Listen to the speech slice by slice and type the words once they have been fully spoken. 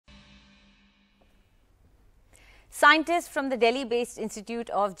Scientists from the Delhi-based Institute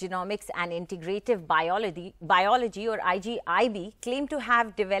of Genomics and Integrative Biology or IGIB claim to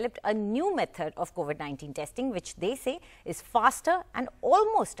have developed a new method of COVID-19 testing which they say is faster and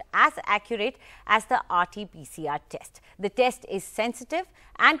almost as accurate as the RT-PCR test. The test is sensitive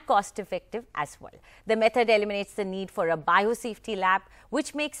and cost-effective as well. The method eliminates the need for a biosafety lab,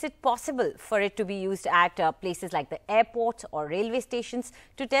 which makes it possible for it to be used at places like the airports or railway stations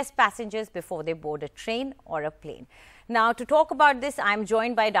to test passengers before they board a train or a plane. Now, to talk about this, I am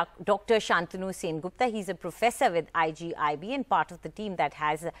joined by Dr. Shantanu Sengupta. He's a professor with IGIB and part of the team that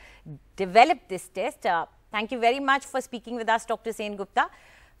has developed this test. Thank you very much for speaking with us, Dr. Sengupta.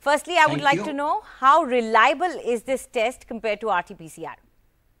 Firstly, I would like to know, how reliable is this test compared to RT-PCR?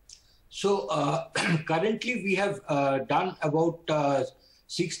 So, currently we have done about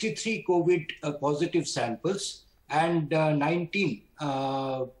 63 COVID positive samples and 19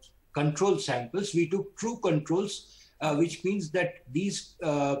 control samples. We took true controls, which means that these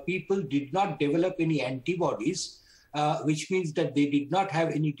people did not develop any antibodies, which means that they did not have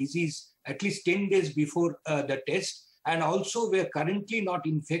any disease at least 10 days before the test, and also were currently not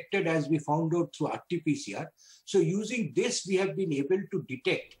infected, as we found out through RT-PCR. So using this, we have been able to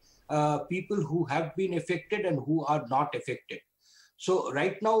detect people who have been affected and who are not affected. So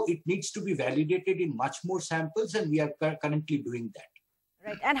right now it needs to be validated in much more samples, and we are currently doing that.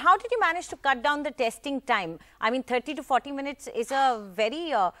 Right. And how did you manage to cut down the testing time? I mean, 30 to 40 minutes is a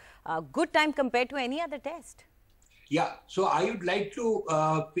very good time compared to any other test. Yeah, so I would like to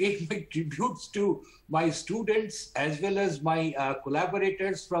pay my tributes to my students as well as my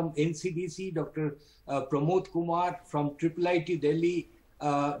collaborators from NCDC, Dr. Pramod Kumar, from IIIT Delhi,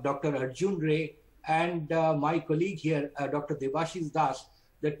 Dr. Arjun Ray, and my colleague here, Dr. Debashish Das.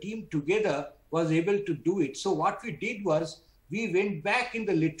 The team together was able to do it. So what we did was, we went back in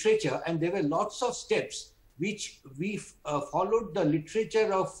the literature, and there were lots of steps which we followed the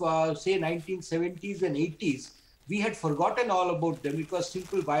literature of say 1970s and 80s. We had forgotten all about them. It was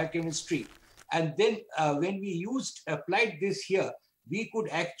simple biochemistry. And then when we applied this here, we could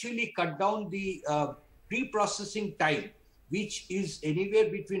actually cut down the pre-processing time, which is anywhere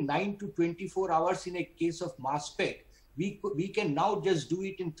between 9 to 24 hours in a case of mass spec. We can now just do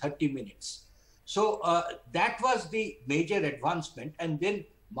it in 30 minutes. So that was the major advancement. And then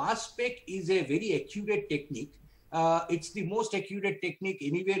mass spec is a very accurate technique. It's the most accurate technique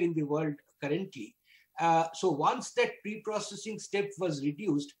anywhere in the world currently. So once that pre-processing step was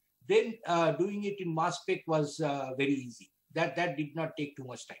reduced, then doing it in mass spec was very easy. That did not take too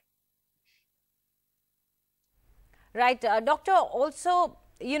much time. Right. Doctor, also,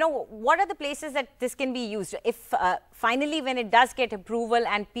 you know, what are the places that this can be used? If finally, when it does get approval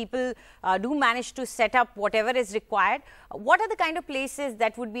and people do manage to set up whatever is required, what are the kind of places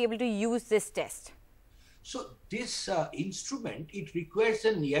that would be able to use this test? So this instrument, it requires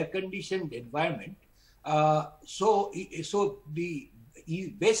an air-conditioned environment. So the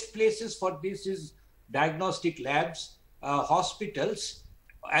best places for this is diagnostic labs, hospitals,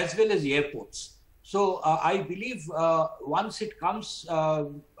 as well as airports. So I believe once it comes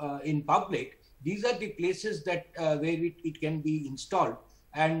in public, these are the places that where it can be installed,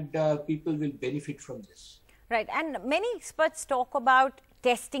 and people will benefit from this. Right. And many experts talk about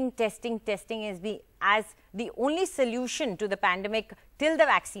testing as the only solution to the pandemic till the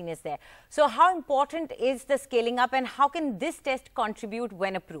vaccine is there. So how important is the scaling up, and how can this test contribute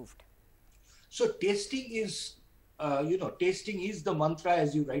when approved? So testing is, testing is the mantra,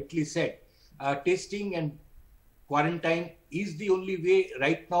 as you rightly said. Testing and quarantine is the only way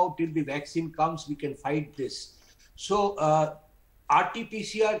right now till the vaccine comes we can fight this. So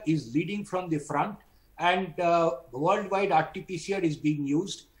RT-PCR is leading from the front, and worldwide RT-PCR is being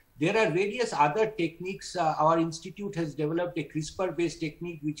used. There are various other techniques. Our institute has developed a CRISPR-based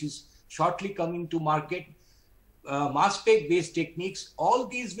technique which is shortly coming to market. Mass spec-based techniques, all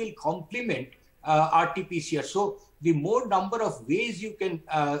these will complement RT-PCR. So the more number of ways you can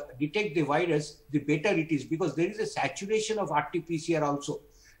detect the virus, the better it is, because there is a saturation of RT-PCR also.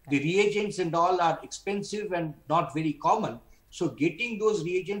 The reagents and all are expensive and not very common. So getting those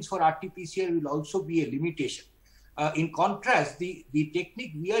reagents for RT-PCR will also be a limitation. In contrast, the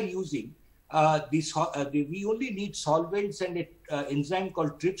technique we are using, we only need solvents and an enzyme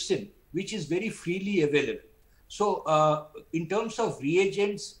called trypsin, which is very freely available. So in terms of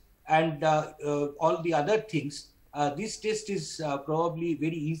reagents and all the other things, this test is probably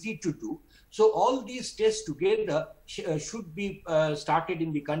very easy to do. So all these tests together should be started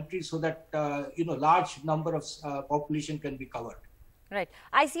in the country so that large number of population can be covered. Right.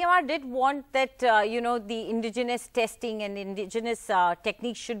 ICMR did want that, the indigenous testing and indigenous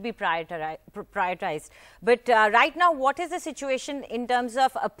techniques should be prioritized. But right now, what is the situation in terms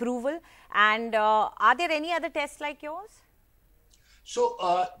of approval, and are there any other tests like yours? So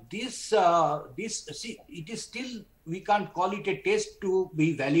see, it is still, we can't call it a test to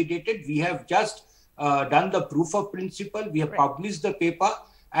be validated. We have just done the proof of principle. We have published the paper,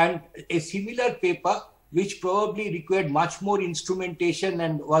 and a similar paper, which probably required much more instrumentation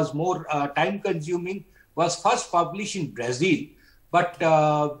and was more time consuming, was first published in Brazil. But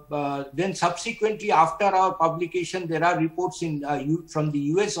then subsequently, after our publication, there are reports from the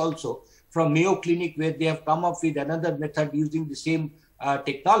US also, from Mayo Clinic, where they have come up with another method using the same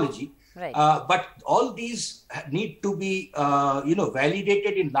technology. Right. But all these need to be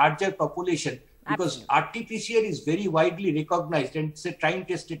validated in larger population, because RT-PCR is very widely recognized and it's a time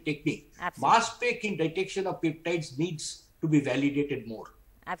tested technique. Absolutely. Mass spec in detection of peptides needs to be validated more.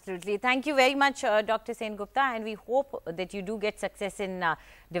 Absolutely. Thank you very much, Dr. Sen Gupta, and we hope that you do get success in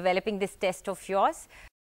developing this test of yours.